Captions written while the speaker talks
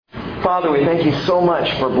Father, we thank you so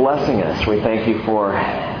much for blessing us. We thank you for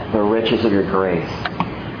the riches of your grace.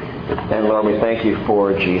 And Lord, we thank you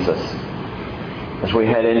for Jesus. As we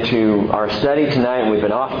head into our study tonight, we've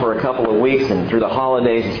been off for a couple of weeks, and through the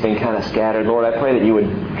holidays it's been kind of scattered. Lord, I pray that you would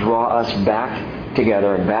draw us back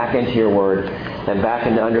together and back into your word and back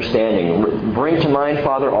into understanding. Bring to mind,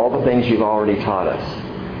 Father, all the things you've already taught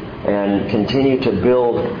us. And continue to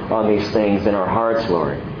build on these things in our hearts,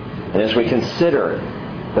 Lord. And as we consider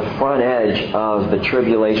the front edge of the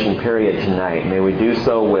tribulation period tonight, may we do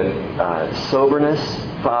so with soberness,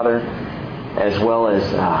 Father, as well as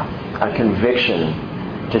a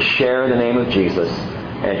conviction to share the name of Jesus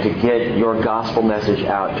and to get your gospel message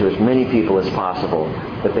out to as many people as possible,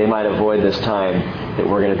 that they might avoid this time that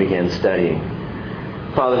we're going to begin studying.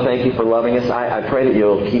 Father, thank you for loving us. I pray that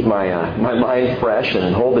you'll keep my mind fresh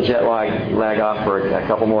and hold the jet lag off for a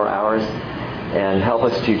couple more hours and help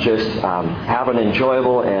us to just have an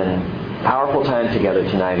enjoyable and powerful time together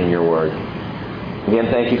tonight in your word. Again,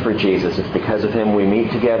 thank you for Jesus. It's because of him we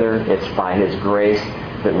meet together. It's by his grace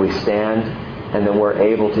that we stand and that we're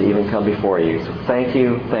able to even come before you. So thank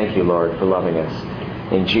you, Lord, for loving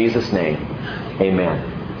us. In Jesus' name,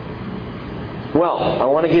 amen. Well, I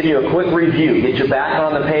want to give you a quick review. Get you back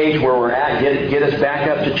on the page where we're at. Get us back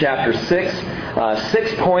up to chapter 6.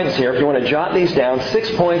 6 points here, if you want to jot these down.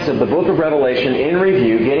 6 points of the book of Revelation in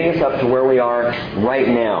review, getting us up to where we are right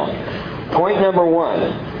now. Point number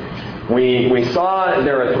 1. We saw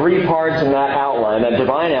there are 3 parts in that outline, that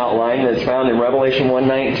divine outline that's found in Revelation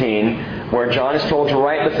 1:19, where John is told to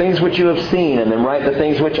write the things which you have seen, and then write the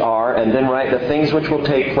things which are, and then write the things which will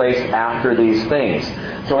take place after these things.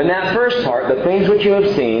 So in that first part, the things which you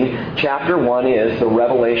have seen, chapter 1 is the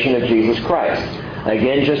revelation of Jesus Christ.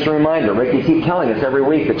 Again, just a reminder, Rick, you keep telling us every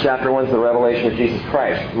week that chapter 1 is the revelation of Jesus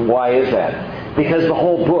Christ. Why is that? Because the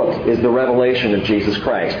whole book is the revelation of Jesus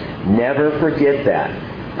Christ. Never forget that.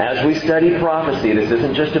 As we study prophecy, this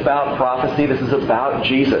isn't just about prophecy, this is about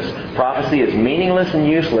Jesus. Prophecy is meaningless and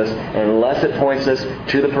useless unless it points us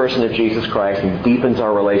to the person of Jesus Christ and deepens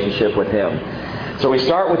our relationship with him. So we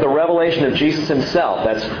start with the revelation of Jesus himself.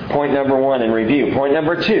 That's point number 1 in review. Point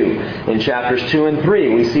number 2, in chapters 2 and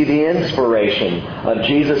 3, we see the inspiration of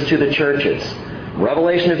Jesus to the churches.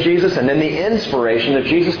 Revelation of Jesus and then the inspiration of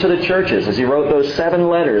Jesus to the churches as he wrote those 7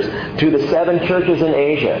 letters to the 7 churches in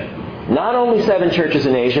Asia. Not only 7 churches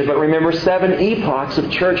in Asia, but remember 7 epochs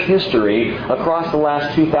of church history across the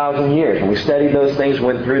last 2,000 years. And we studied those things,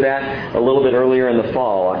 went through that a little bit earlier in the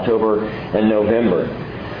fall, October and November.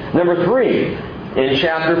 Number 3, in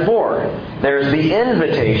chapter 4, there's the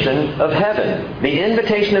invitation of heaven. The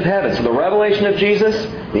invitation of heaven. So the revelation of Jesus,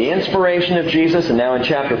 the inspiration of Jesus, and now in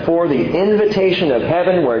chapter 4, the invitation of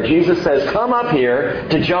heaven, where Jesus says, come up here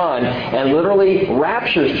to John, and literally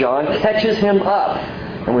raptures John, catches him up.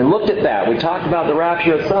 And we looked at that. We talked about the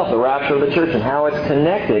rapture itself, the rapture of the church, and how it's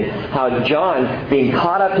connected, how John, being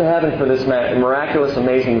caught up to heaven for this miraculous,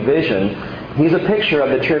 amazing vision, he's a picture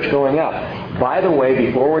of the church going up. By the way,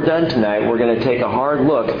 before we're done tonight, we're going to take a hard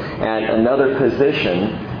look at another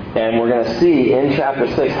position, and we're going to see in chapter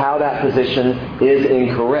 6 how that position is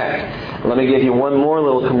incorrect. Let me give you one more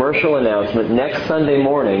little commercial announcement. Next Sunday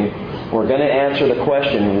morning, we're going to answer the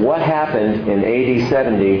question, what happened in AD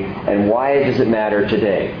 70 and why does it matter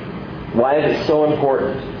today? Why is it so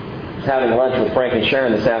important? I was having lunch with Frank and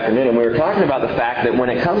Sharon this afternoon, and we were talking about the fact that when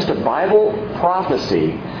it comes to Bible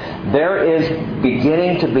prophecy, there is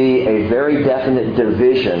beginning to be a very definite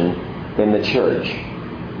division in the church.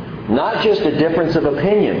 Not just a difference of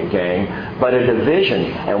opinion, gang, but a division.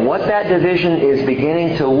 And what that division is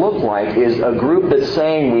beginning to look like is a group that's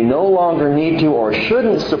saying we no longer need to or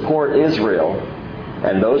shouldn't support Israel,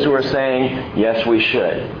 and those who are saying, yes, we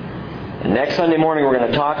should. And next Sunday morning we're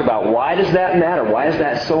going to talk about why does that matter? Why is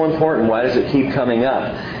that so important? Why does it keep coming up?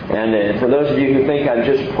 And for those of you who think I'm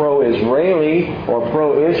just pro-Israeli or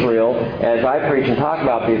pro-Israel as I preach and talk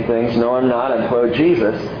about these things, no, I'm not. I'm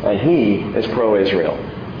pro-Jesus, and he is pro-Israel.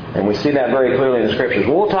 And we see that very clearly in the Scriptures.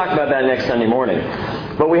 We'll talk about that next Sunday morning.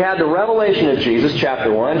 But we had the revelation of Jesus,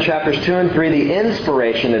 chapter 1. Chapters 2 and 3, the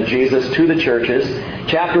inspiration of Jesus to the churches.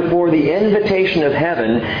 Chapter 4, the invitation of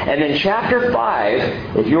heaven. And then chapter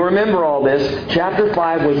 5, if you remember all this, chapter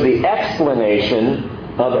 5 was the explanation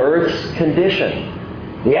of earth's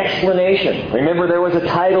condition. The explanation. Remember, there was a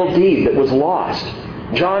title deed that was lost.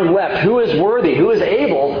 John wept, who is worthy, who is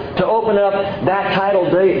able to open up that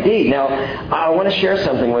title deed? Now, I want to share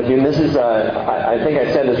something with you, and this is, I think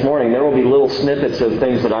I said this morning, there will be little snippets of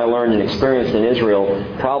things that I learned and experienced in Israel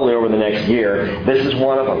probably over the next year. This is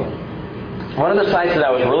one of them. One of the sites that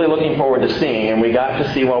I was really looking forward to seeing, and we got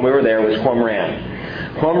to see while we were there, was Qumran.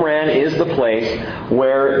 Qumran is the place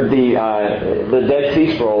where the Dead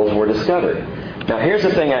Sea Scrolls were discovered. Now here's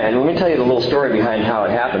the thing, and let me tell you the little story behind how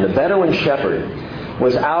it happened. The Bedouin shepherd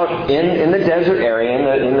was out in the desert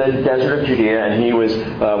area, in the desert of Judea, and he was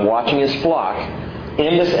watching his flock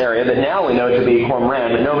in this area that now we know to be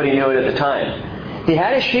Qumran, but nobody knew it at the time. He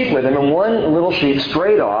had his sheep with him, and one little sheep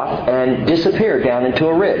strayed off and disappeared down into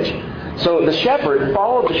a ridge. So the shepherd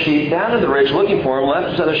followed the sheep down to the ridge looking for him,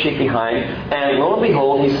 left his other sheep behind, and lo and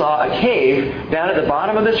behold, he saw a cave down at the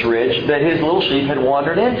bottom of this ridge that his little sheep had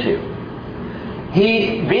wandered into.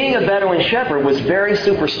 He, being a Bedouin shepherd, was very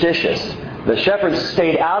superstitious. The shepherds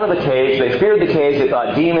stayed out of the caves. They feared the caves. They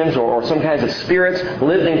thought demons or some kinds of spirits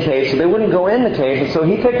lived in caves, so they wouldn't go in the caves. And so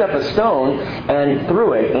he picked up a stone and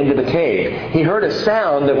threw it into the cave. He heard a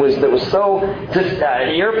sound that was so just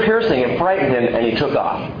ear-piercing and frightened him, and he took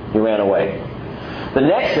off. He ran away. The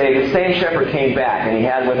next day, the same shepherd came back, and he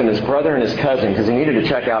had with him his brother and his cousin because he needed to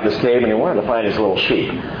check out this cave, and he wanted to find his little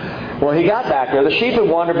sheep. Well, he got back there. The sheep had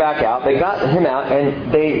wandered back out. They got him out,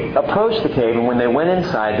 and they approached the cave, and when they went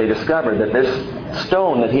inside, they discovered that this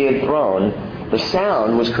stone that he had thrown, the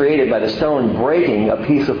sound was created by the stone breaking a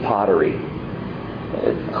piece of pottery.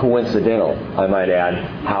 Coincidental, I might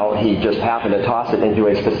add, how he just happened to toss it into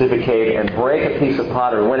a specific cave and break a piece of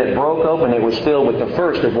pottery. When it broke open, it was filled with the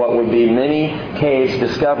first of what would be many caves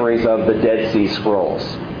discoveries of the Dead Sea Scrolls.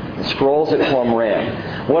 Scrolls at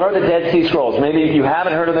Qumran. What are the Dead Sea Scrolls? Maybe you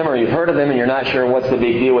haven't heard of them, or you've heard of them and you're not sure what's the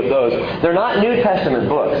big deal with those. They're not New Testament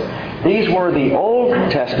books. These were the Old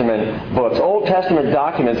Testament books, Old Testament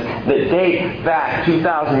documents that date back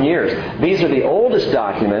 2,000 years. These are the oldest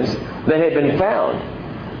documents that had been found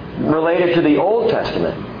related to the Old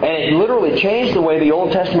Testament. And it literally changed the way the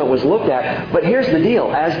Old Testament was looked at. But here's the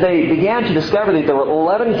deal. As they began to discover these, there were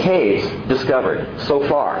 11 caves discovered so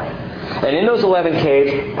far. And in those 11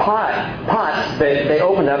 caves, pots that they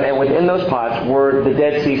opened up, and within those pots were the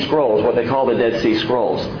Dead Sea Scrolls, what they call the Dead Sea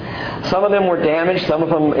Scrolls. Some of them were damaged, some of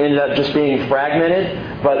them ended up just being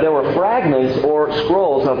fragmented, but there were fragments or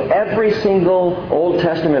scrolls of every single Old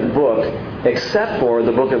Testament book except for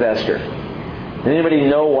the book of Esther. Anybody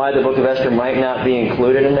know why the book of Esther might not be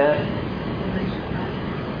included in that?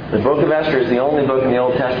 The book of Esther is the only book in the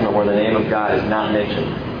Old Testament where the name of God is not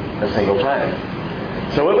mentioned a single time.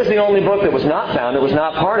 So it was the only book that was not found, that was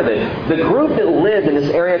not part of it. The group that lived in this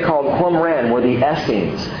area called Qumran were the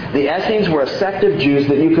Essenes. The Essenes were a sect of Jews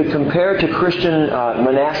that you could compare to Christian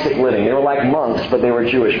monastic living. They were like monks, but they were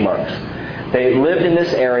Jewish monks. They lived in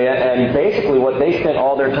this area, and basically what they spent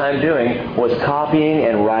all their time doing was copying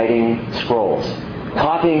and writing scrolls.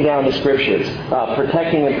 Copying down the Scriptures,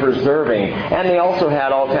 protecting and preserving. And they also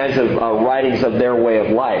had all kinds of writings of their way of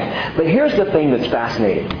life. But here's the thing that's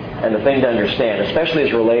fascinating, and the thing to understand, especially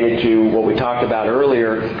as related to what we talked about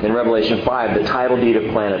earlier in Revelation 5, the title deed of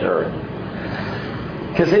planet Earth.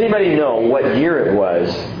 Does anybody know what year it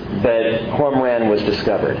was that Qumran was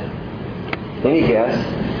discovered? Any guess?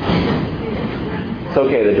 It's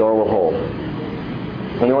okay, the door will hold.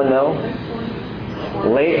 Anyone know?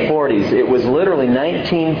 Late 40s. It was literally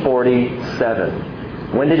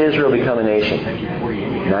 1947. When did Israel become a nation?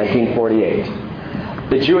 1948.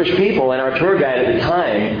 The Jewish people and our tour guide at the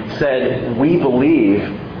time said, we believe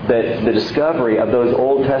that the discovery of those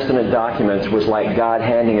Old Testament documents was like God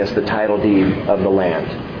handing us the title deed of the land.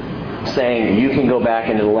 Saying, you can go back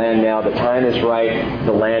into the land now, the time is right,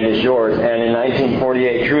 the land is yours. And in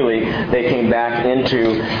 1948, truly, they came back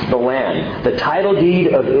into the land. The title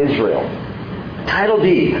deed of Israel. Title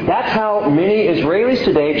deed. That's how many Israelis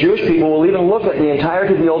today, Jewish people, will even look at the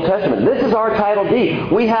entirety of the Old Testament. This is our title deed.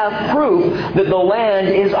 We have proof that the land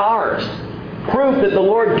is ours. Proof that the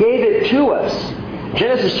Lord gave it to us.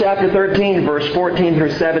 Genesis chapter 13, verse 14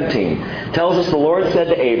 through 17 tells us the Lord said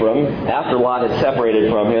to Abram, after Lot had separated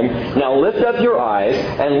from him, now lift up your eyes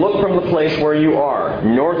and look from the place where you are,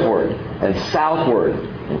 northward and southward,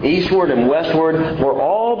 and eastward and westward, for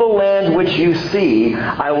all the land which you see,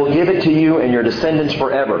 I will give it to you and your descendants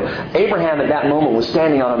forever. Abraham at that moment was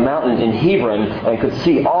standing on a mountain in Hebron and could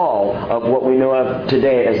see all of what we know of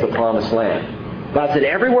today as the Promised Land. God said,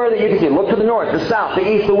 everywhere that you can see, look to the north, the south, the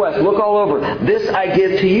east, the west, look all over. This I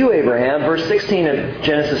give to you, Abraham. Verse 16 of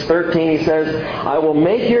Genesis 13, he says, I will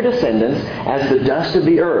make your descendants as the dust of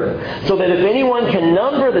the earth, so that if anyone can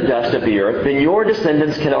number the dust of the earth, then your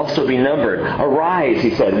descendants can also be numbered. Arise,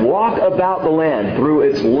 he said, walk about the land through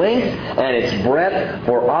its length and its breadth,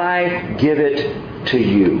 for I give it to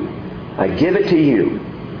you. I give it to you.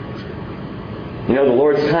 You know, the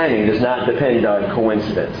Lord's timing does not depend on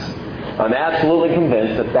coincidence. I'm absolutely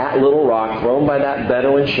convinced that that little rock thrown by that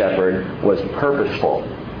Bedouin shepherd was purposeful.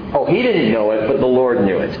 Oh, he didn't know it, but the Lord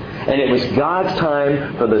knew it. And it was God's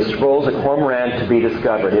time for the scrolls of Qumran to be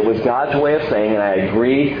discovered. It was God's way of saying, and I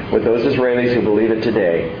agree with those Israelis who believe it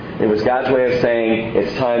today, it was God's way of saying,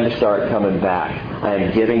 it's time to start coming back. I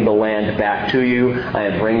am giving the land back to you. I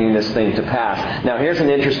am bringing this thing to pass. Now, here's an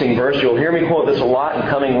interesting verse. You'll hear me quote this a lot in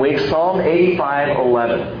coming weeks. Psalm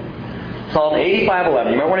 85:11. Psalm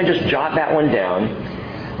 85:11. You might want to just jot that one down.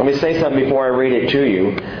 Let me say something before I read it to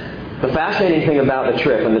you. The fascinating thing about the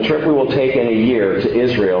trip, and the trip we will take in a year to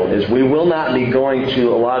Israel, is we will not be going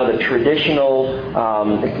to a lot of the traditional,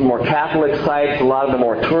 more Catholic sites, a lot of the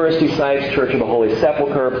more touristy sites, Church of the Holy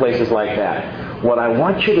Sepulchre, places like that. What I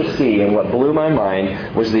want you to see, and what blew my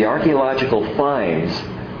mind, was the archaeological finds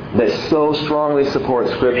that so strongly support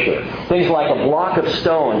Scripture. Things like a block of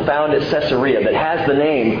stone found at Caesarea that has the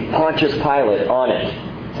name Pontius Pilate on it.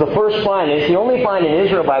 It's the first find. It's the only find in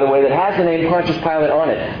Israel, by the way, that has the name Pontius Pilate on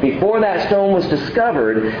it. Before that stone was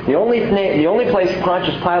discovered, the only place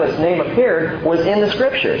Pontius Pilate's name appeared was in the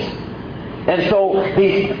Scriptures. And so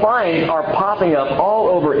these finds are popping up all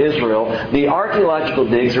over Israel. The archaeological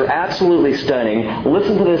digs are absolutely stunning.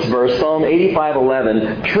 Listen to this verse, Psalm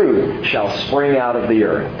 85:11. Truth shall spring out of the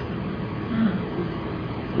earth.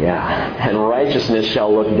 Yeah, and righteousness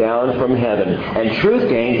shall look down from heaven. And truth,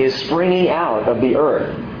 gang, is springing out of the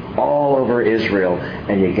earth all over Israel.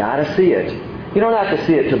 And you got to see it. You don't have to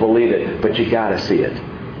see it to believe it, but you got to see it.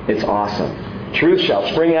 It's awesome. Truth shall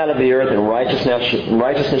spring out of the earth, and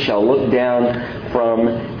righteousness shall look down from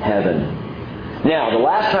heaven. Now, the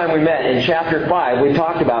last time we met in chapter 5, we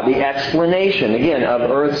talked about the explanation, again, of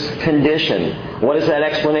Earth's condition. What is that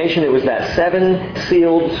explanation? It was that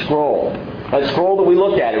 7-sealed scroll. A scroll that we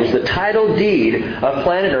looked at. It was the title deed of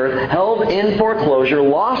planet Earth, held in foreclosure,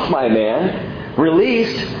 lost by man,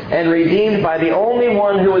 released and redeemed by the only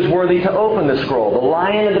one who was worthy to open the scroll, the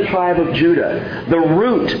Lion of the tribe of Judah, the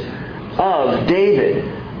root of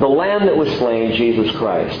David, the Lamb that was slain, Jesus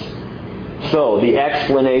Christ. So, the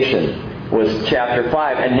explanation was chapter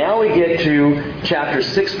 5. And now we get to chapter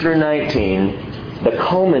 6 through 19, the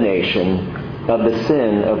culmination of the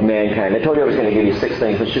sin of mankind. I told you I was going to give you 6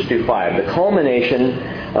 things. Let's just do 5. The culmination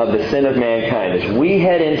of the sin of mankind. As we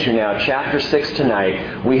head into now chapter 6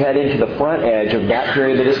 tonight, we head into the front edge of that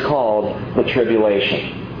period that is called the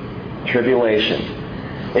tribulation. Tribulation.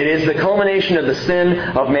 It is the culmination of the sin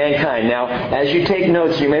of mankind. Now, as you take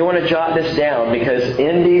notes, you may want to jot this down, because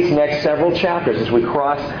in these next several chapters, as we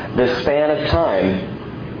cross this span of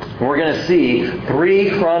time, we're going to see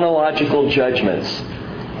 3 chronological judgments.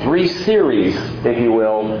 3 series, if you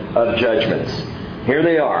will, of judgments. Here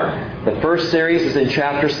they are. The first series is in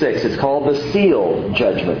chapter 6. It's called the seal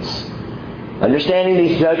judgments. Understanding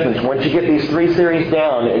these judgments, once you get these 3 series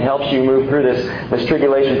down, it helps you move through this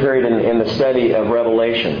tribulation period in the study of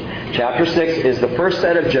Revelation. Chapter 6 is the first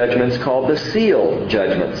set of judgments called the seal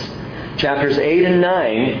judgments. Chapters 8 and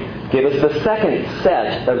 9 give us the second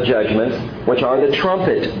set of judgments, which are the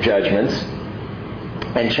trumpet judgments.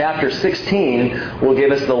 And chapter 16 will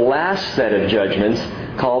give us the last set of judgments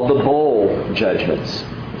called the bowl judgments.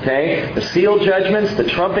 Okay? The seal judgments, the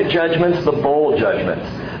trumpet judgments, the bowl judgments.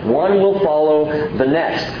 One will follow the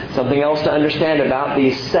next. Something else to understand about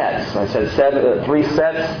these sets. I said 3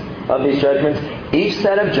 sets of these judgments. Each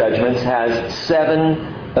set of judgments has 7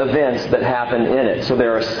 events that happen in it. So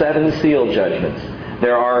there are 7 seal judgments.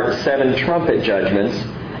 There are 7 trumpet judgments.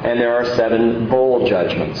 And there are 7 bowl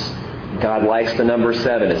judgments. God likes the number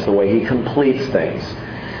 7. It's the way He completes things.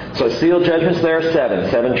 So seal judgments, there are 7.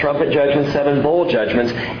 7 trumpet judgments, 7 bowl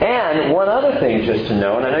judgments. And one other thing just to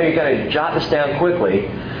know, and I know you've got to jot this down quickly.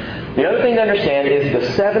 The other thing to understand is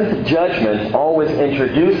the 7th judgment always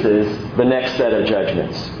introduces the next set of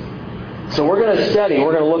judgments. So we're going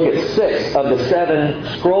to look at 6 of the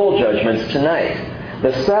 7 scroll judgments tonight.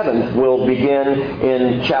 The 7th will begin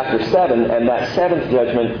in chapter 7, and that 7th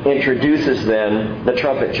judgment introduces then the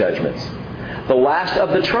trumpet judgments. The last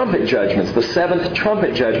of the trumpet judgments, the 7th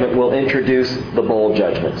trumpet judgment, will introduce the bowl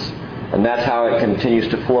judgments. And that's how it continues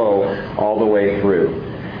to flow all the way through.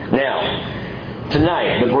 Now,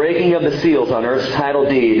 tonight, the breaking of the seals on Earth's title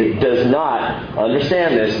deed does not,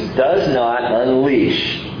 understand this, does not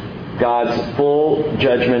unleash God's full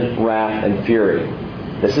judgment, wrath, and fury.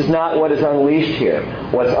 This is not what is unleashed here.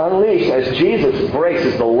 What's unleashed as Jesus breaks,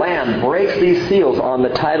 as the Lamb breaks these seals on the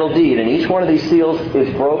title deed, and each one of these seals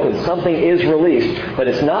is broken. Something is released, but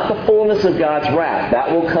it's not the fullness of God's wrath.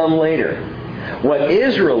 That will come later. What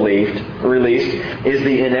is released is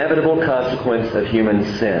the inevitable consequence of human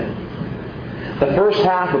sin. The first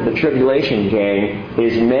half of the tribulation, gang,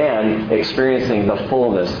 is man experiencing the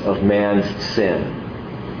fullness of man's sin.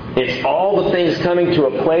 It's all the things coming to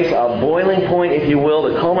a place, a boiling point, if you will,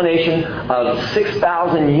 the culmination of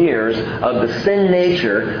 6,000 years of the sin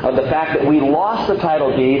nature, of the fact that we lost the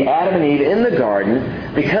title deed, Adam and Eve, in the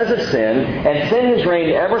garden because of sin, and sin has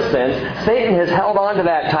reigned ever since. Satan has held on to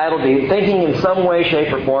that title deed, thinking in some way,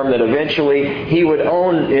 shape, or form that eventually he would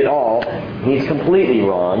own it all. He's completely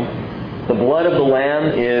wrong. The blood of the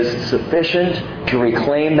Lamb is sufficient to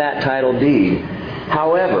reclaim that title deed.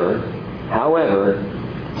 However,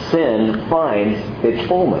 sin finds its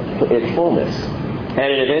fullness. And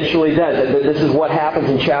it eventually does. This is what happens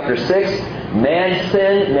in chapter 6. Man's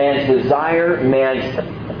sin, man's desire, man's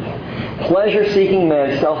pleasure-seeking,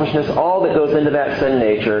 man's selfishness, all that goes into that sin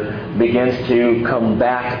nature begins to come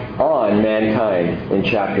back on mankind in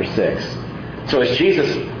chapter 6. So as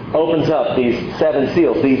Jesus opens up these 7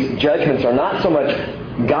 seals, these judgments are not so much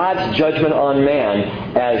God's judgment on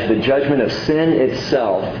man as the judgment of sin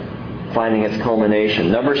itself finding its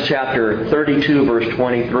culmination. Numbers chapter 32, verse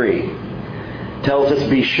 23 tells us,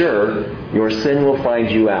 be sure your sin will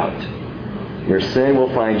find you out. Your sin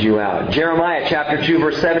will find you out. Jeremiah chapter 2,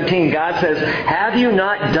 verse 17, God says, have you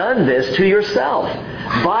not done this to yourself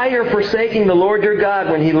by your forsaking the Lord your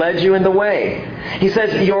God when He led you in the way? He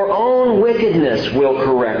says, your own wickedness will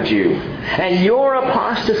correct you, and your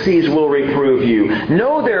apostasies will reprove you.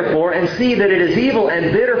 Know therefore and see that it is evil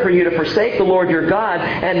and bitter for you to forsake the Lord your God,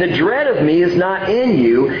 and the dread of me is not in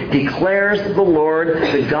you, declares the Lord,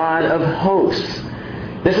 the God of hosts.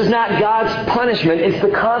 This is not God's punishment, it's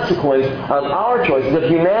the consequence of our choices, of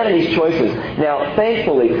humanity's choices. Now,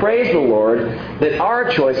 thankfully, praise the Lord, that our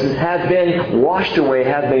choices have been washed away,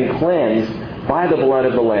 have been cleansed by the blood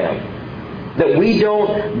of the Lamb. That we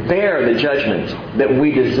don't bear the judgment that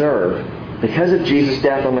we deserve because of Jesus'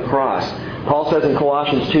 death on the cross. Paul says in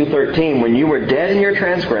Colossians 2:13, when you were dead in your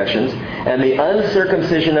transgressions and the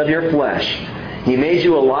uncircumcision of your flesh, He made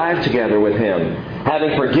you alive together with Him,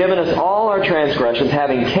 having forgiven us all our transgressions,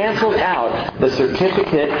 having canceled out the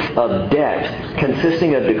certificate of debt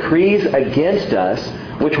consisting of decrees against us,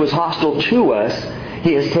 which was hostile to us.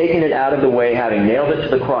 He has taken it out of the way, having nailed it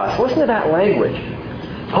to the cross. Listen to that language.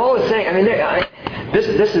 Paul is saying,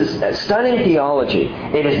 this is stunning theology.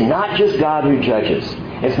 It is not just God who judges.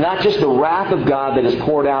 It's not just the wrath of God that is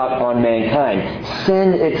poured out on mankind.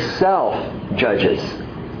 Sin itself judges.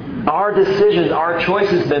 Our decisions, our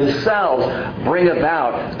choices themselves bring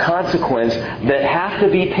about consequence that have to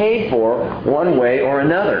be paid for one way or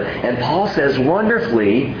another. And Paul says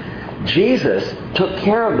wonderfully, Jesus took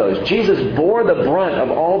care of those. Jesus bore the brunt of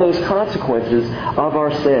all those consequences of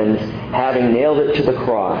our sins, having nailed it to the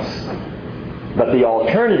cross. But the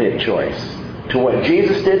alternative choice to what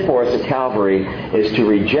Jesus did for us at Calvary is to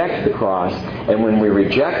reject the cross. And when we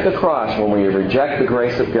reject the cross, when we reject the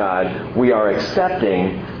grace of God, we are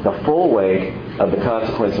accepting the full weight of the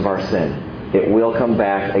consequence of our sin. It will come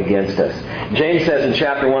back against us. James says in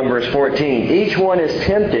chapter 1, verse 14, each one is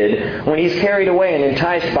tempted when he's carried away and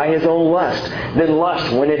enticed by his own lust. Then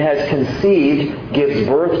lust, when it has conceived, gives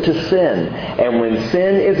birth to sin. And when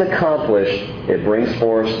sin is accomplished, it brings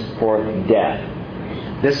forth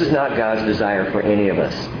death. This is not God's desire for any of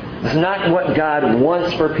us. This is not what God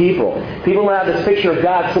wants for people. People have this picture of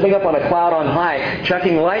God sitting up on a cloud on high,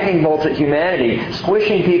 chucking lightning bolts at humanity,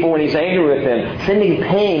 squishing people when He's angry with them, sending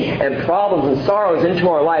pain and problems and sorrows into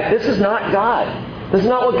our life. This is not God. This is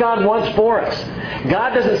not what God wants for us.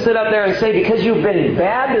 God doesn't sit up there and say, because you've been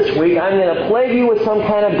bad this week, I'm going to plague you with some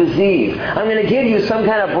kind of disease. I'm going to give you some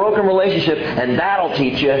kind of broken relationship, and that'll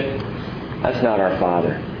teach you. That's not our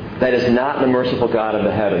Father. That is not the merciful God of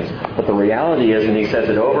the heavens. But the reality is, and He says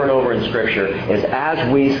it over and over in Scripture, is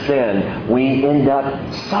as we sin, we end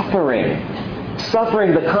up suffering.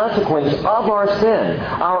 Suffering the consequence of our sin.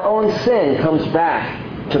 Our own sin comes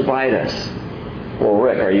back to bite us. Well,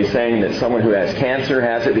 Rick, are you saying that someone who has cancer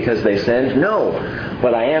has it because they sinned? No.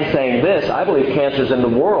 But I am saying this. I believe cancer is in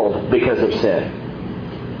the world because of sin.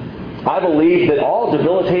 I believe that all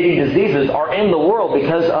debilitating diseases are in the world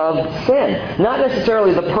because of sin. Not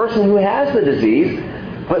necessarily the person who has the disease,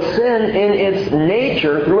 but sin in its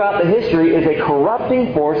nature throughout the history is a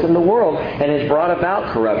corrupting force in the world and has brought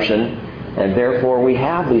about corruption. And therefore we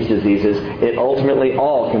have these diseases. It ultimately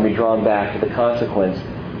all can be drawn back to the consequence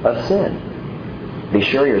of sin. Be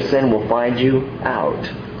sure your sin will find you out.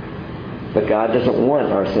 But God doesn't want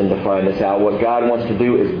our sin to find us out. What God wants to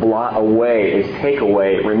do is blot away, is take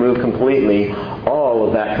away, remove completely all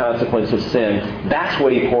of that consequence of sin. That's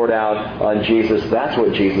what He poured out on Jesus. That's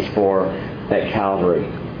what Jesus bore at Calvary.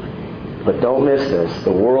 But don't miss this.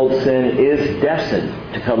 The world's sin is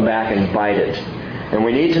destined to come back and bite it. And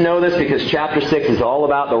we need to know this because chapter 6 is all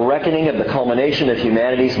about the reckoning of the culmination of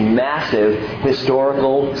humanity's massive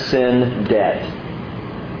historical sin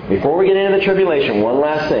debt. Before we get into the tribulation, one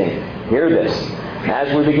last thing. Hear this.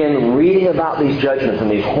 As we begin reading about these judgments and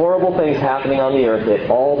these horrible things happening on the earth, it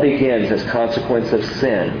all begins as consequence of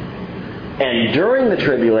sin. And during the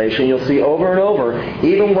tribulation, you'll see over and over,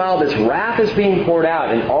 even while this wrath is being poured out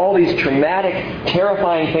and all these traumatic,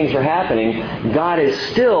 terrifying things are happening, God is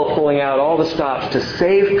still pulling out all the stops to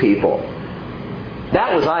save people.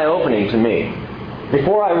 That was eye-opening to me.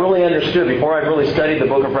 Before I really understood, before I really studied the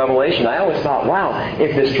book of Revelation, I always thought, wow,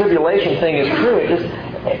 if this tribulation thing is true,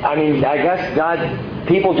 I guess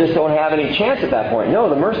people just don't have any chance at that point. No,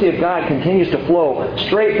 the mercy of God continues to flow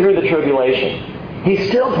straight through the tribulation. He's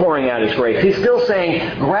still pouring out His grace. He's still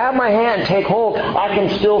saying, grab my hand, take hold. I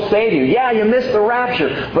can still save you. Yeah, you missed the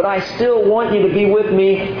rapture, but I still want you to be with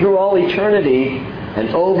me through all eternity. And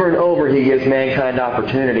over He gives mankind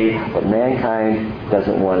opportunity, but mankind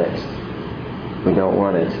doesn't want it. We don't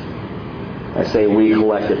want it. I say we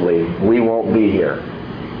collectively. We won't be here.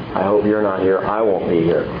 I hope you're not here. I won't be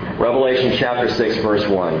here. Revelation chapter 6, verse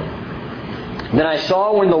 1. Then I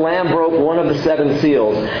saw when the Lamb broke one of the 7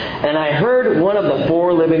 seals, and I heard one of the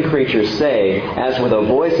 4 living creatures say, as with a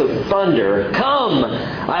voice of thunder, "Come!"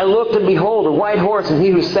 I looked, and behold, a white horse, and he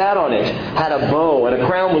who sat on it had a bow, and a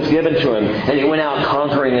crown was given to him, and he went out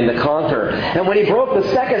conquering and to conquer. And when he broke the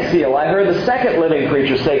 2nd seal, I heard the 2nd living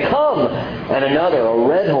creature say, "Come!" And another, a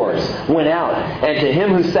red horse, went out, and to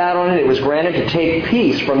him who sat on it was granted to take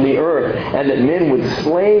peace from the earth, and that men would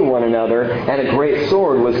slay one another, and a great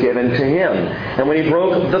sword was given to him. And when he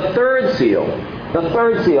broke the 3rd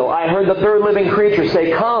seal, I heard the 3rd living creature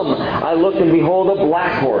say, "Come!" I looked, and behold, a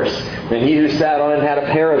black horse. And he who sat on it had a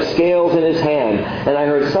pair of scales in his hand. And I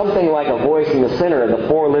heard something like a voice in the center of the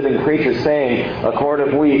 4 living creatures saying, "A quart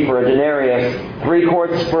of wheat for a denarius, 3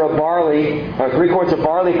 quarts of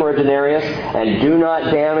barley for a denarius, and do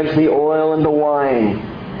not damage the oil and the wine."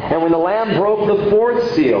 And when the Lamb broke the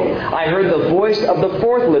 4th seal, I heard the voice of the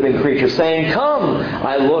 4th living creature saying, "Come!"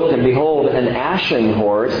 I looked, and behold, an ashen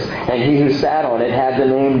horse, and he who sat on it had the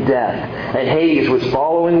name Death. And Hades was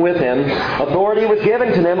following with him. Authority was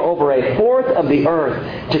given to them over 1/4 of the earth,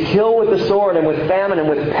 to kill with the sword, and with famine, and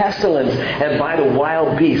with pestilence, and by the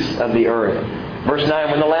wild beasts of the earth. Verse 9,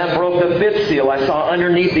 when the Lamb broke the 5th seal, I saw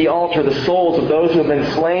underneath the altar the souls of those who have been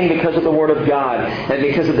slain because of the word of God and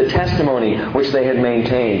because of the testimony which they had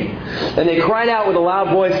maintained. And they cried out with a loud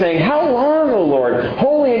voice, saying, "How long, O Lord,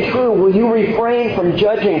 holy and true, will you refrain from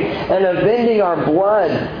judging and avenging our blood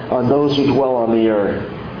on those who dwell on the earth?"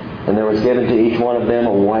 And there was given to each one of them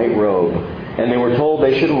a white robe. And they were told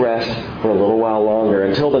they should rest for a little while longer,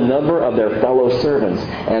 until the number of their fellow servants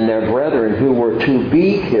and their brethren who were to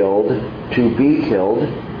be killed,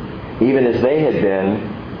 even as they had been,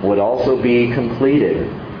 would also be completed.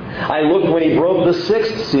 I looked when he broke the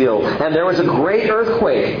 6th seal, and there was a great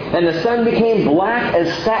earthquake, and the sun became black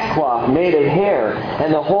as sackcloth made of hair,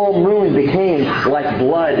 and the whole moon became like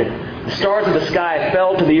blood. The stars of the sky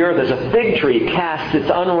fell to the earth as a fig tree casts its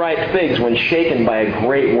unripe figs when shaken by a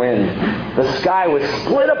great wind. The sky was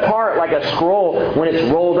split apart like a scroll when it's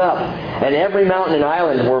rolled up, and every mountain and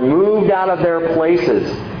island were moved out of their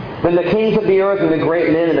places. Then the kings of the earth and the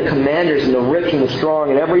great men and the commanders and the rich and the strong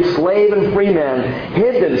and every slave and free man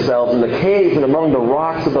hid themselves in the caves and among the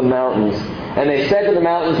rocks of the mountains. And they said to the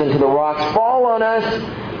mountains and to the rocks, "Fall on us,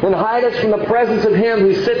 and hide us from the presence of Him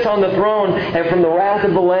who sits on the throne and from the wrath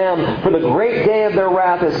of the Lamb. For the great day of their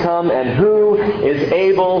wrath has come, and who is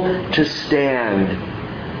able to stand?"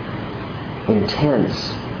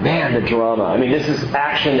 Intense. Man, the drama. I mean, this is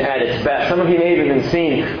action at its best. Some of you may have even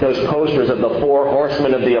seen those posters of the 4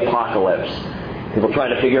 horsemen of the apocalypse. People trying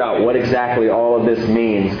to figure out what exactly all of this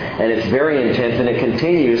means. And it's very intense, and it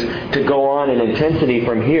continues to go on in intensity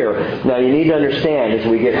from here. Now, you need to understand, as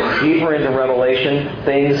we get deeper into Revelation,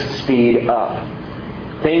 things speed up.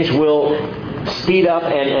 Things will speed up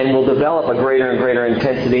and will develop a greater and greater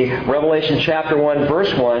intensity. Revelation chapter 1,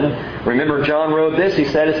 verse 1. Remember, John wrote this. He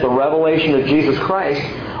said it's the revelation of Jesus Christ,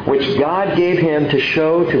 which God gave Him to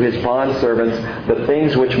show to His bondservants the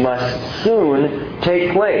things which must soon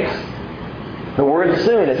take place. The word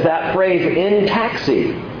soon is that phrase in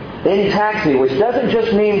taxi. In taxi, which doesn't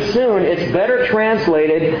just mean soon, it's better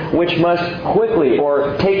translated which must quickly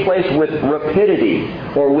or take place with rapidity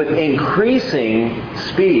or with increasing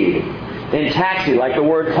speed. In taxi, like the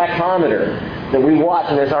word tachometer, that we watch,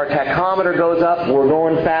 and as our tachometer goes up, we're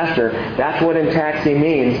going faster. That's what in taxi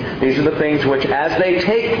means. These are the things which, as they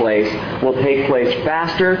take place, will take place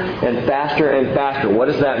faster and faster and faster. What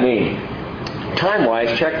does that mean?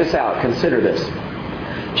 Time-wise, check this out. Consider this.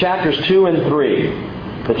 Chapters 2 and 3,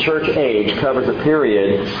 the church age, covers a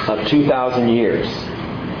period of 2,000 years.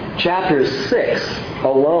 Chapter 6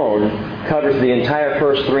 alone covers the entire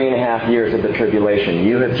first 3.5 years of the tribulation.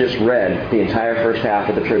 You have just read the entire first half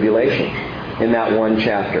of the tribulation in that one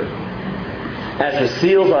chapter. As the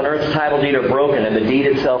seals on earth's title deed are broken and the deed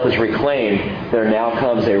itself is reclaimed, there now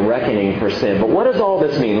comes a reckoning for sin. But what does all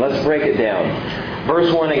this mean? Let's break it down.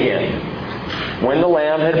 Verse 1 again. When the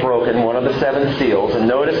Lamb had broken one of the 7 seals, and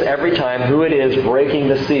notice every time who it is breaking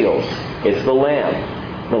the seals. It's the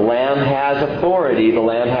Lamb. The Lamb has authority. The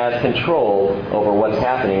Lamb has control over what's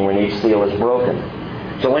happening when each seal is broken.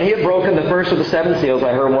 So when he had broken the first of the 7 seals,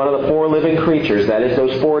 I heard one of the 4 living creatures, that is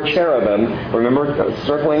those 4 cherubim, remember,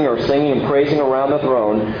 circling or singing and praising around the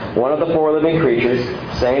throne, one of the 4 living creatures,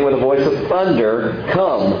 saying with a voice of thunder,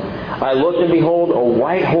 "Come." I looked, and behold, a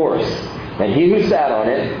white horse, and he who sat on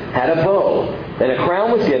it had a bow, and a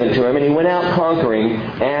crown was given to him, and he went out conquering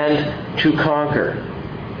and to conquer.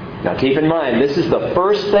 Now keep in mind, this is the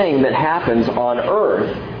first thing that happens on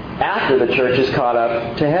earth after the church is caught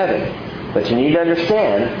up to heaven. But you need to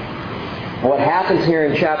understand, what happens here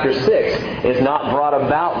in chapter 6 is not brought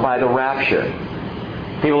about by the rapture.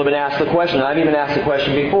 People have been asked the question, and I've even asked the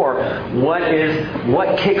question before,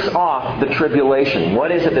 what kicks off the tribulation?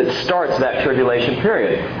 What is it that starts that tribulation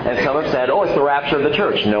period? And some have said, it's the rapture of the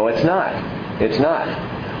church. No, it's not. It's not.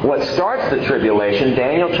 What starts the tribulation,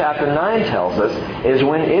 Daniel chapter 9 tells us, is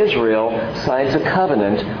when Israel signs a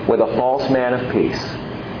covenant with a false man of peace.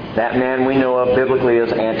 That man we know of biblically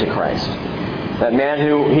as Antichrist. That man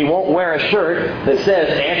who, he won't wear a shirt that says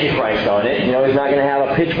Antichrist on it. You know, he's not going to have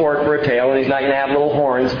a pitchfork for a tail, and he's not going to have little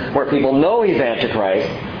horns where people know he's Antichrist.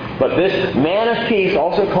 But this man of peace,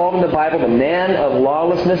 also called in the Bible the man of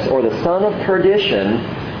lawlessness or the son of perdition,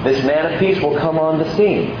 this man of peace will come on the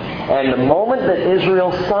scene. And the moment that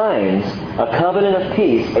Israel signs a covenant of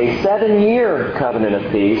peace, a 7-year covenant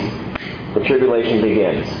of peace, the tribulation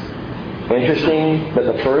begins. Interesting that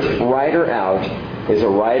the first rider out is a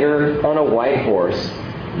rider on a white horse,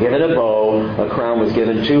 given a bow, a crown was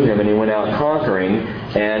given to him, and he went out conquering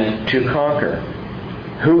and to conquer.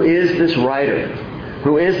 Who is this rider?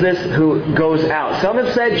 Who is this who goes out? Some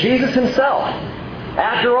have said Jesus himself.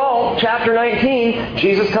 After all, chapter 19,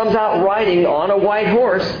 Jesus comes out riding on a white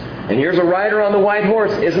horse, and here's a rider on the white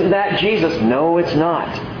horse. Isn't that Jesus? No, it's not.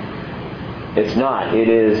 It's not. It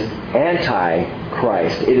is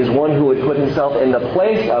anti-Christ. It is one who would put himself in the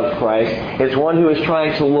place of Christ. It's one who is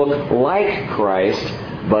trying to look like Christ,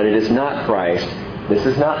 but it is not Christ. This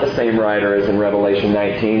is not the same rider as in Revelation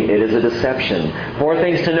 19. It is a deception. 4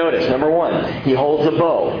 things to notice. Number 1, he holds a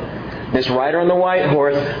bow. This rider on the white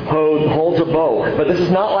horse holds a bow. But this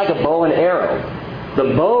is not like a bow and arrow.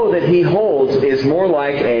 The bow that he holds is more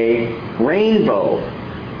like a rainbow.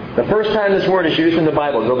 The first time this word is used in the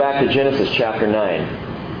Bible, go back to Genesis chapter 9.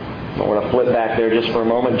 I want to flip back there just for a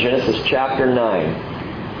moment. Genesis chapter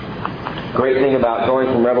 9. Great thing about going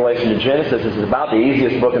from Revelation to Genesis is it's about the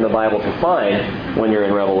easiest book in the Bible to find when you're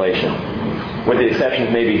in Revelation, with the exception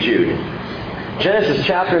of maybe Jude. Genesis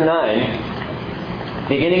chapter 9,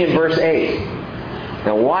 beginning in verse 8.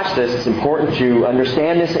 Now watch this. It's important to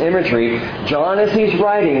understand this imagery. John, as he's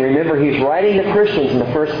writing, remember he's writing to Christians in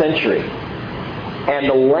the first century. And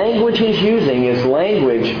the language he's using is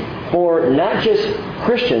language for not just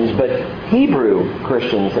Christians, but Hebrew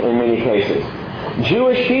Christians in many cases.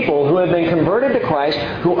 Jewish people who have been converted to Christ,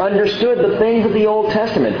 who understood the things of the Old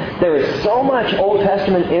Testament. There is so much Old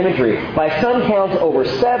Testament imagery. By some counts, over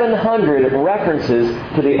 700 references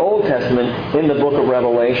to the Old Testament in the book of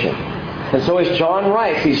Revelation. And so as John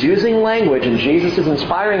writes, he's using language, and Jesus is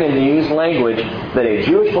inspiring him to use language that a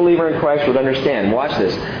Jewish believer in Christ would understand. Watch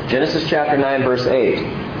this. Genesis chapter 9, verse 8.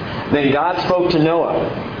 Then God spoke to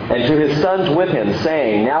Noah and to his sons with him,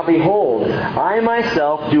 saying, Now behold, I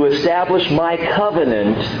myself do establish my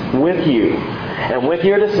covenant with you, and with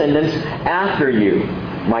your descendants after you.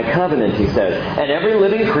 My covenant, he says. And every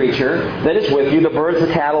living creature that is with you, the birds,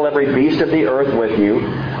 the cattle, every beast of the earth with you,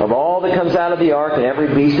 of all that comes out of the ark and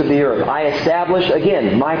every beast of the earth, I establish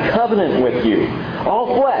again my covenant with you.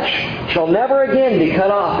 All flesh shall never again be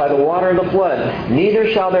cut off by the water of the flood,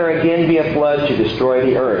 neither shall there again be a flood to destroy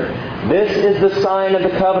the earth. This is the sign of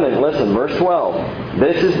the covenant. Listen, verse 12.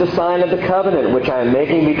 This is the sign of the covenant which I am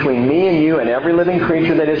making between me and you and every living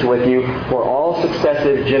creature that is with you for all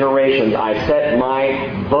successive generations. I set my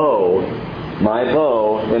bow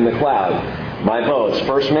in the cloud. My bow. It's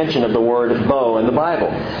first mention of the word bow in the Bible.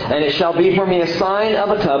 And it shall be for me a sign of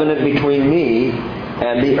a covenant between me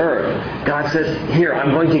and the earth. God says, here,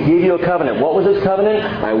 I'm going to give you a covenant. What was this covenant?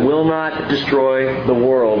 I will not destroy the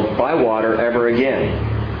world by water ever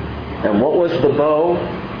again. And what was the bow?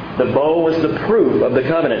 The bow was the proof of the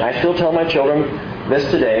covenant. I still tell my children this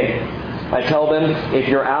today. I tell them, if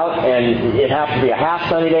you're out and it happens to be a half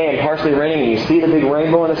sunny day and partially raining and you see the big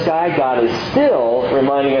rainbow in the sky, God is still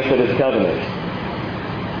reminding us of His covenant.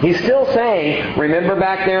 He's still saying, remember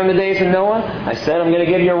back there in the days of Noah? I said I'm going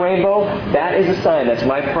to give you a rainbow. That is a sign. That's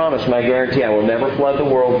my promise, my guarantee. I will never flood the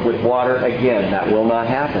world with water again. That will not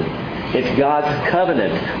happen. It's God's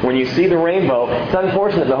covenant. When you see the rainbow, it's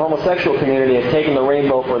unfortunate the homosexual community has taken the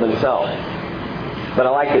rainbow for themselves. But I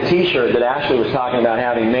like the T-shirt that Ashley was talking about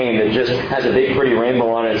having made that just has a big pretty rainbow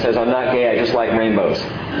on it. It says, I'm not gay, I just like rainbows.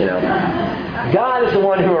 You know, God is the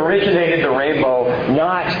one who originated the rainbow,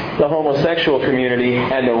 not the homosexual community.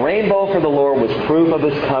 And the rainbow for the Lord was proof of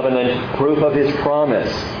His covenant, proof of His promise.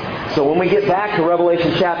 So when we get back to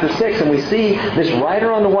Revelation chapter 6 and we see this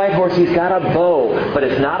rider on the white horse, he's got a bow. But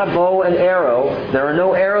it's not a bow and arrow. There are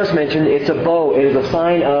no arrows mentioned. It's a bow. It is a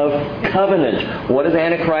sign of covenant. What does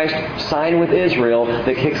Antichrist sign with Israel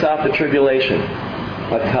that kicks off the tribulation?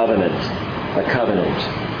 A covenant. A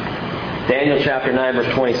covenant. Daniel chapter 9,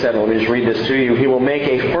 verse 27. Let me just read this to you. He will make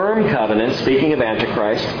a firm covenant, speaking of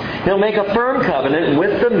Antichrist. He'll make a firm covenant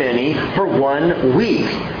with the many for 1 week.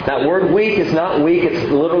 That word week is not week, it's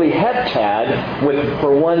literally heptad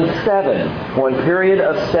for 1/7. One period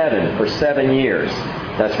of 7 for 7 years.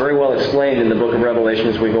 That's very well explained in the book of Revelation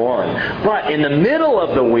as we go on. But in the middle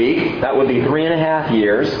of the week, that would be 3.5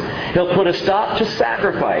 years, He'll put a stop to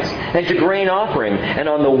sacrifice and to grain offering. And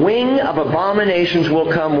on the wing of abominations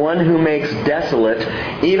will come one who makes desolate,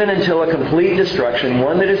 even until a complete destruction.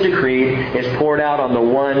 One that is decreed is poured out on the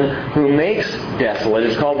one who makes desolate.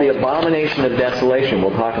 It's called the abomination of desolation.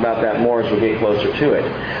 We'll talk about that more as we get closer to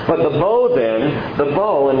it. But the bow then, the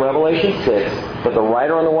bow in Revelation 6, that the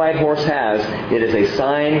rider on the white horse has, it is a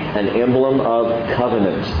sign, an emblem of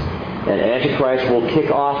covenant. And Antichrist will kick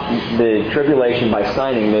off the tribulation by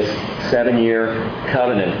signing this 7-year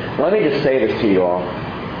covenant. Let me just say this to you all.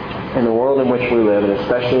 In the world in which we live, and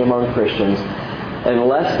especially among Christians,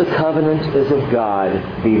 unless the covenant is of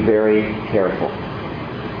God, be very careful.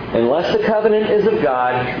 Unless the covenant is of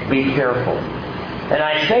God, be careful. And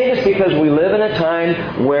I say this because we live in a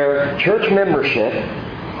time where church membership,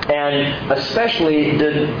 and especially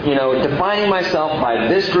defining myself by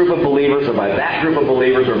this group of believers or by that group of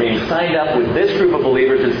believers or being signed up with this group of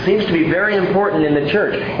believers, it seems to be very important in the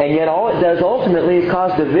church. And yet all it does ultimately is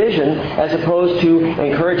cause division as opposed to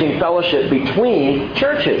encouraging fellowship between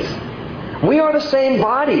churches. We are the same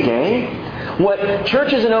body, gang. What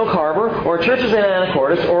churches in Oak Harbor or churches in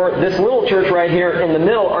Anacortes or this little church right here in the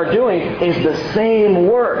middle are doing is the same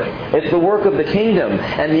work. It's the work of the kingdom.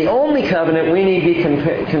 And the only covenant we need to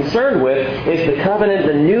be concerned with is the covenant,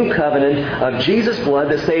 the new covenant of Jesus' blood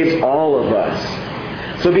that saves all of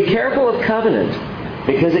us. So be careful of covenant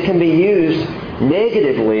because it can be used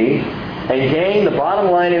negatively. And gang, the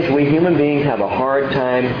bottom line is we human beings have a hard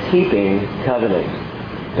time keeping covenant,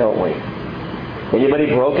 don't we? Anybody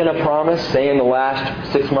broken a promise, say in the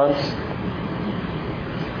last 6 months?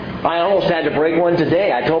 I almost had to break one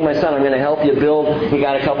today. I told my son I'm going to help you build. He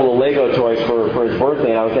got a couple of Lego toys for his birthday,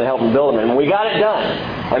 and I was going to help him build them. And we got it done.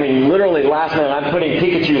 I mean, literally last minute, I'm putting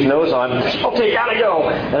Pikachu's nose on. Okay, gotta go.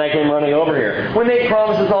 And I came running over here. We make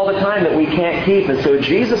promises all the time that we can't keep. And so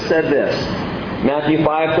Jesus said this, Matthew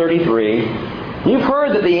 5:33. You've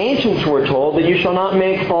heard that the ancients were told that you shall not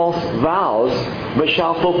make false vows, but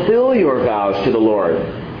shall fulfill your vows to the Lord.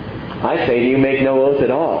 I say to you, make no oath at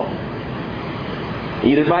all.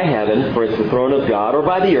 Either by heaven, for it's the throne of God, or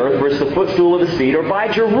by the earth, for it's the footstool of His feet, or by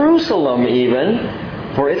Jerusalem even,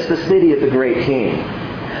 for it's the city of the great King.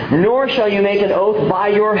 Nor shall you make an oath by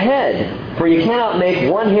your head, for you cannot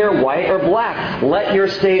make one hair white or black. Let your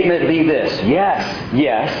statement be this, yes,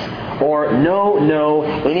 yes, or no, no,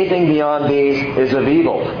 anything beyond these is of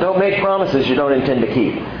evil. Don't make promises you don't intend to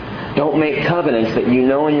keep. Don't make covenants that you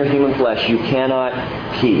know in your human flesh you cannot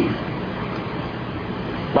keep.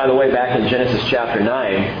 By the way, back in Genesis chapter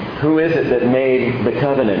 9, who is it that made the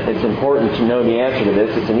covenant? It's important to know the answer to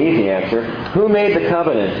this. It's an easy answer. Who made the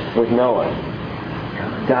covenant with Noah?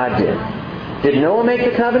 God did. Did Noah make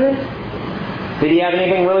the covenant? Did he have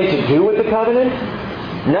anything really to do with the covenant?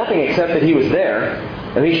 Nothing except that he was there.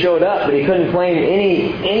 And he showed up, but he couldn't claim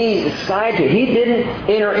any side to it. He didn't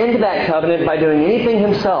enter into that covenant by doing anything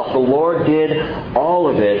himself. The Lord did all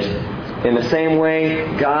of it. In the same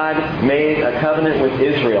way, God made a covenant with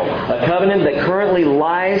Israel. A covenant that currently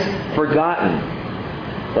lies forgotten.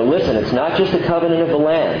 But listen, it's not just a covenant of the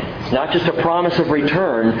land. It's not just a promise of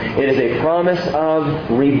return. It is a promise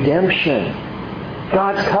of redemption.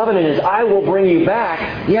 God's covenant is, I will bring you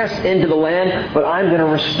back, yes, into the land, but I'm going to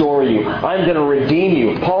restore you. I'm going to redeem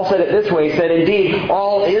you. Paul said it this way. He said, indeed,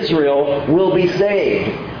 all Israel will be saved.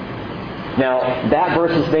 Now, that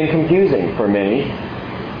verse has been confusing for many.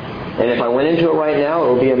 And if I went into it right now,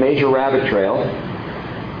 it would be a major rabbit trail.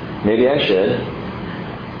 Maybe I should.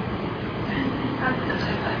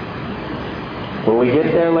 Will we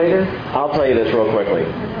get there later? I'll tell you this real quickly.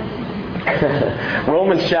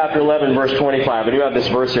 Romans chapter 11, verse 25. I do have this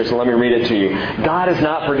verse here, so let me read it to you. God has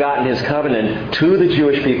not forgotten His covenant to the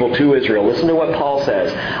Jewish people, to Israel. Listen to what Paul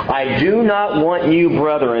says. I do not want you,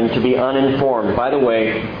 brethren, to be uninformed. By the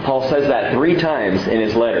way, Paul says that 3 times in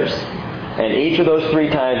his letters. And each of those 3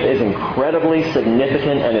 times is incredibly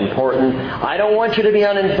significant and important. I don't want you to be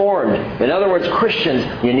uninformed. In other words, Christians,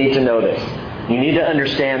 you need to know this. You need to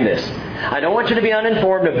understand this. I don't want you to be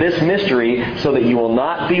uninformed of this mystery so that you will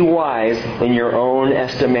not be wise in your own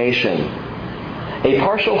estimation. A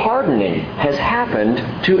partial hardening has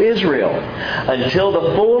happened to Israel until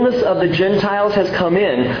the fullness of the Gentiles has come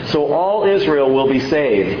in, so all Israel will be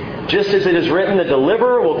saved. Just as it is written, the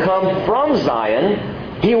deliverer will come from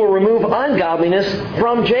Zion. He will remove ungodliness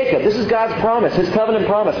from Jacob. This is God's promise, His covenant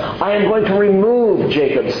promise. I am going to remove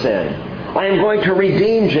Jacob's sin. I am going to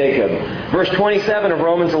redeem Jacob. Verse 27 of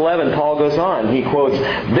Romans 11, Paul goes on. He quotes,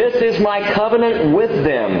 this is my covenant with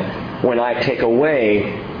them when I take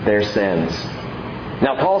away their sins.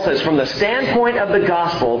 Now, Paul says, from the standpoint of the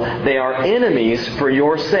gospel, they are enemies for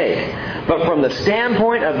your sake. But from the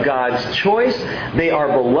standpoint of God's choice, they are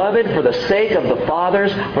beloved for the sake of the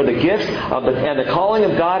fathers, for the gifts and the calling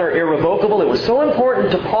of God are irrevocable. It was so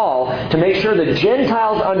important to Paul to make sure the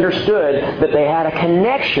Gentiles understood that they had a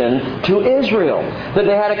connection to Israel, that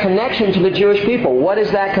they had a connection to the Jewish people. What is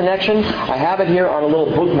that connection? I have it here on a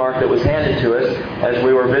little bookmark that was handed to us as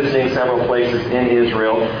we were visiting several places in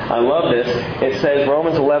Israel. I love this. It says,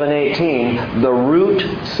 Romans 11:18, the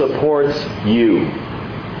root supports you.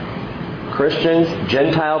 Christians,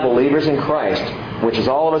 Gentile believers in Christ, which is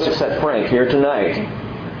all of us except Frank here tonight,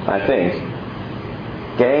 I think.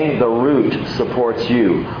 Gang, the root supports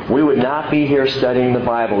you. We would not be here studying the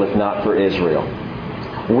Bible if not for Israel.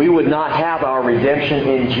 We would not have our redemption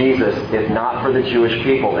in Jesus if not for the Jewish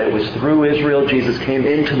people. It was through Israel Jesus came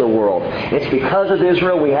into the world. It's because of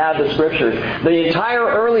Israel we have the Scriptures. The entire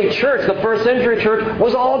early church, the first century church,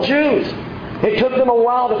 was all Jews. It took them a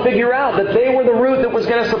while to figure out that they were the root that was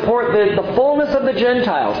going to support the fullness of the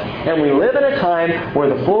Gentiles. And we live in a time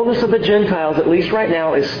where the fullness of the Gentiles, at least right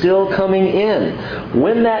now, is still coming in.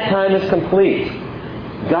 When that time is complete,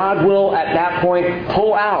 God will at that point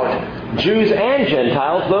pull out Jews and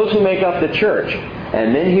Gentiles, those who make up the church.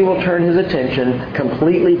 And then He will turn His attention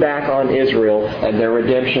completely back on Israel and their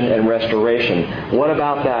redemption and restoration. What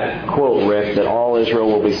about that quote, Rick, that all Israel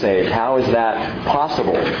will be saved? How is that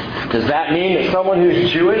possible? Does that mean that someone who's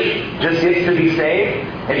Jewish just gets to be saved?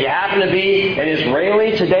 If you happen to be an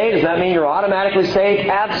Israeli today, does that mean you're automatically saved?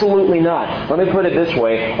 Absolutely not. Let me put it this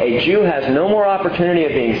way. A Jew has no more opportunity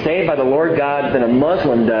of being saved by the Lord God than a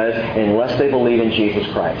Muslim does unless they believe in Jesus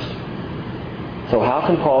Christ. So how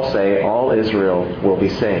can Paul say all Israel will be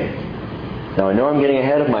saved? Now I know I'm getting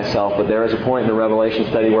ahead of myself, but there is a point in the Revelation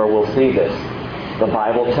study where we'll see this. The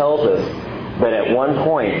Bible tells us that at one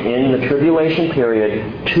point in the tribulation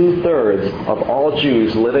period, 2/3 of all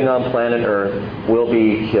Jews living on planet Earth will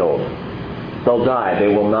be killed. They'll die. They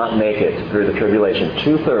will not make it through the tribulation.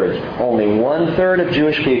 2/3. Only 1/3 of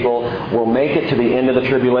Jewish people will make it to the end of the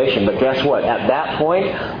tribulation. But guess what? At that point,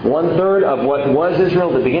 1/3 of what was Israel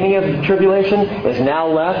at the beginning of the tribulation is now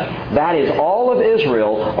left. That is all of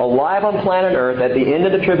Israel alive on planet Earth at the end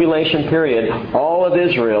of the tribulation period. All of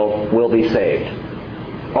Israel will be saved.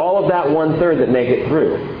 All of that 1/3 that make it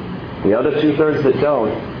through. The other 2/3 that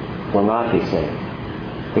don't will not be saved.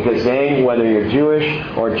 Because, gang, whether you're Jewish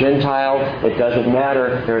or Gentile, it doesn't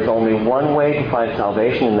matter. There is only one way to find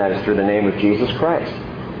salvation, and that is through the name of Jesus Christ.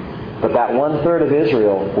 But that 1/3 of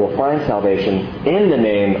Israel will find salvation in the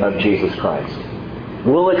name of Jesus Christ.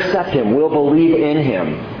 We'll accept Him. We'll believe in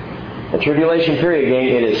Him. The tribulation period, gang,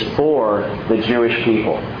 it is for the Jewish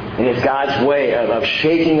people. And it's God's way of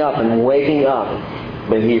shaking up and waking up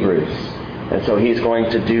the Hebrews. And so He's going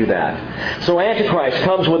to do that. So Antichrist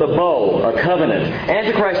comes with a bow, a covenant.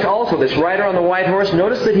 Antichrist also, this rider on the white horse,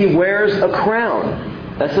 notice that he wears a crown.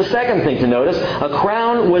 That's the second thing to notice. A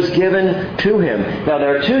crown was given to him. Now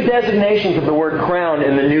there are 2 designations of the word crown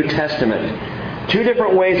in the New Testament. 2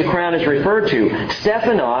 different ways a crown is referred to.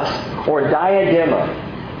 Stephanos or diadema.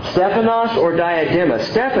 Stephanos or diadema.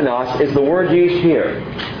 Stephanos is the word used here.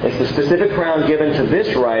 It's the specific crown given to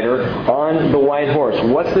this rider on the white horse.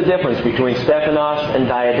 What's the difference between Stephanos and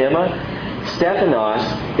diadema?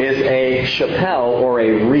 Stephanos is a chapelle or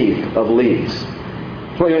a wreath of leaves.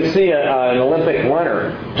 So you would see an Olympic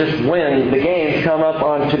runner just win the games, come up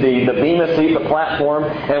onto the bema seat, the platform,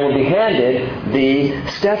 and will be handed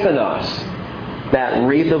the Stephanos, that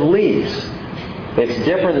wreath of leaves. It's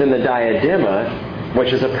different than the diadema,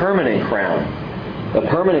 which is a permanent crown. A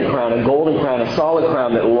permanent crown, a golden crown, a solid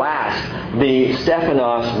crown that lasts. The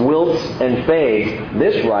Stephanos wilts and fades.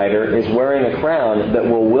 This writer is wearing a crown that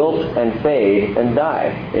will wilt and fade and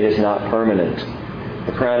die. It is not permanent.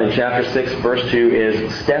 The crown in chapter 6, verse 2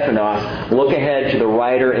 is Stephanos. Look ahead to the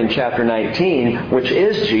writer in chapter 19, which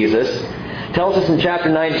is Jesus. Tells us in chapter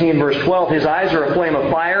 19, verse 12, his eyes are a flame of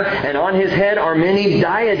fire, and on his head are many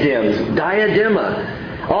diadems. Diadema.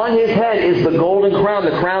 On his head is the golden crown,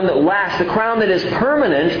 the crown that lasts, the crown that is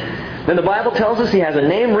permanent. Then the Bible tells us he has a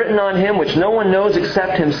name written on him which no one knows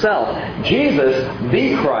except himself. Jesus,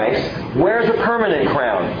 the Christ, wears a permanent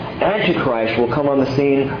crown. Antichrist will come on the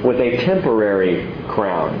scene with a temporary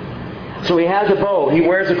crown. So he has a bow. He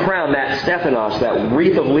wears a crown, that Stephanos, that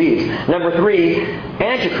wreath of leaves. Number 3,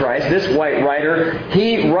 Antichrist, this white rider,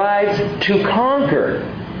 he rides to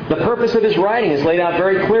conquer. The purpose of his riding is laid out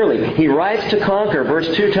very clearly. He rides to conquer.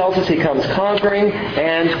 Verse 2 tells us he comes conquering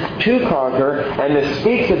and to conquer. And this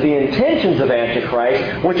speaks of the intentions of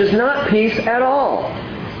Antichrist, which is not peace at all.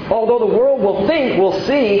 Although the world will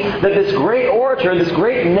see that this great orator, this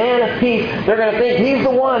great man of peace, they're going to think he's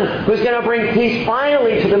the one who's going to bring peace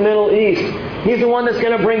finally to the Middle East. He's the one that's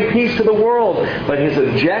going to bring peace to the world. But his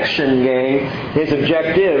objective,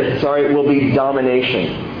 will be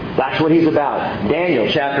domination. That's what he's about. Daniel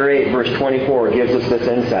chapter 8, verse 24 gives us this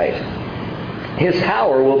insight. His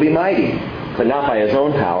power will be mighty, but not by his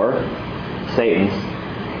own power, Satan's.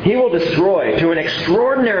 He will destroy to an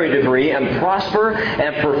extraordinary degree and prosper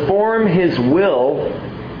and perform his will.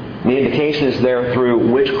 The indication is there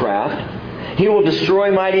through witchcraft. He will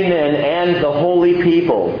destroy mighty men and the holy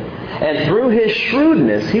people. And through his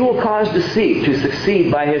shrewdness, he will cause deceit to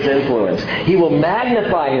succeed by his influence. He will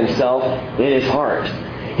magnify himself in his heart.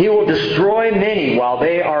 He will destroy many while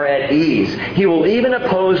they are at ease. He will even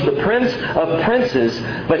oppose the prince of princes,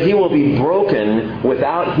 but he will be broken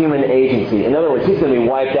without human agency. In other words, he's going to be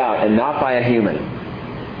wiped out, and not by a human.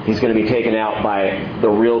 He's going to be taken out by the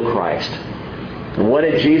real Christ. And what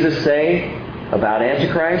did Jesus say about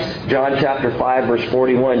Antichrist? John chapter 5, verse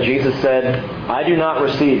 41, Jesus said, I do not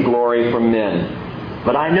receive glory from men,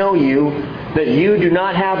 but I know you, that you do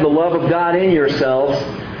not have the love of God in yourselves.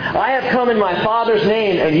 I have come in my Father's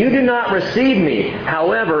name, and you do not receive me.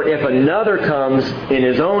 However, if another comes in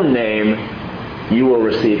his own name, you will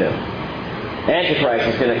receive him. Antichrist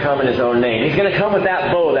is going to come in his own name. He's going to come with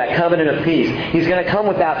that bow, that covenant of peace. He's going to come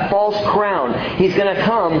with that false crown. He's going to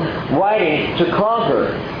come riding to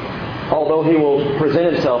conquer. Although he will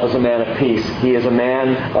present himself as a man of peace, he is a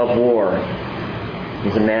man of war.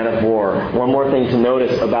 He's a man of war. One more thing to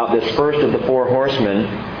notice about this first of the 4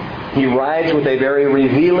 horsemen. He rides with a very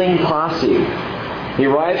revealing posse. He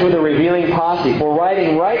rides with a revealing posse. For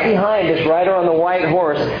riding right behind this rider on the white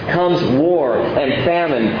horse comes war and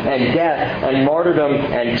famine and death and martyrdom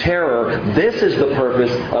and terror. This is the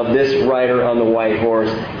purpose of this rider on the white horse.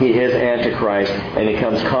 He is Antichrist, and he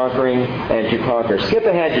comes conquering and to conquer. Skip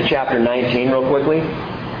ahead to chapter 19 real quickly.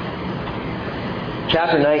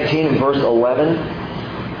 Chapter 19 and verse 11.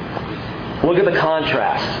 Look at the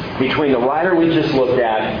contrast between the rider we just looked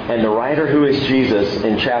at and the rider who is Jesus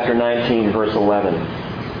in chapter 19, verse 11.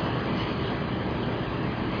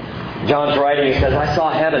 John's writing, he says, I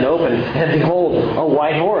saw heaven open, and behold, a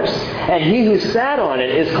white horse. And he who sat on it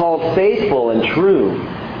is called Faithful and True.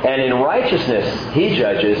 And in righteousness he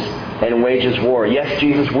judges and wages war. Yes,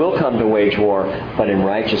 Jesus will come to wage war, but in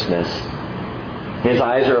righteousness. His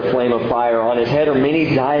eyes are a flame of fire. On his head are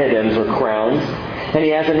many diadems or crowns. And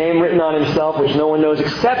he has a name written on himself which no one knows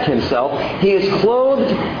except himself. He is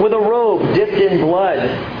clothed with a robe dipped in blood,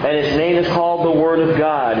 and his name is called the Word of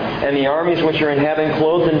God. And the armies which are in heaven,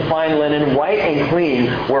 clothed in fine linen, white and clean,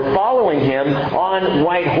 were following him on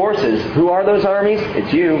white horses. Who are those armies?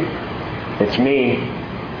 It's you. It's me.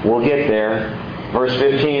 We'll get there. Verse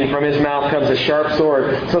 15, from his mouth comes a sharp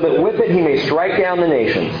sword, so that with it he may strike down the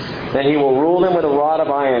nations. And he will rule them with a rod of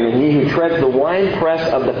iron, and he who treads the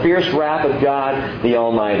winepress of the fierce wrath of God the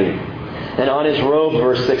Almighty. And on his robe,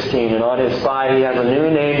 verse 16, and on his thigh he has a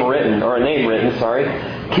name written,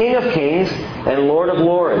 King of Kings and Lord of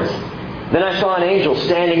Lords. Then I saw an angel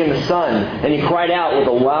standing in the sun, and he cried out with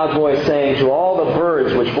a loud voice, saying, to all the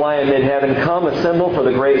birds which fly in mid-heaven, come, assemble for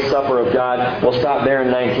the great supper of God. We'll stop there in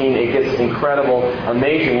 19. It gets incredible,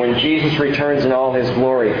 amazing, when Jesus returns in all his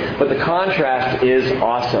glory. But the contrast is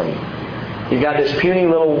awesome. You've got this puny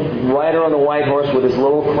little rider on the white horse with his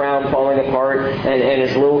little crown falling apart and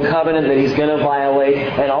his little covenant that he's going to violate,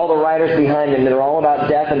 and all the riders behind him that are all about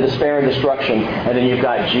death and despair and destruction. And then you've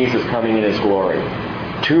got Jesus coming in his glory.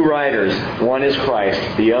 Two riders. One is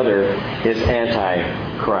Christ. The other is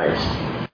Antichrist.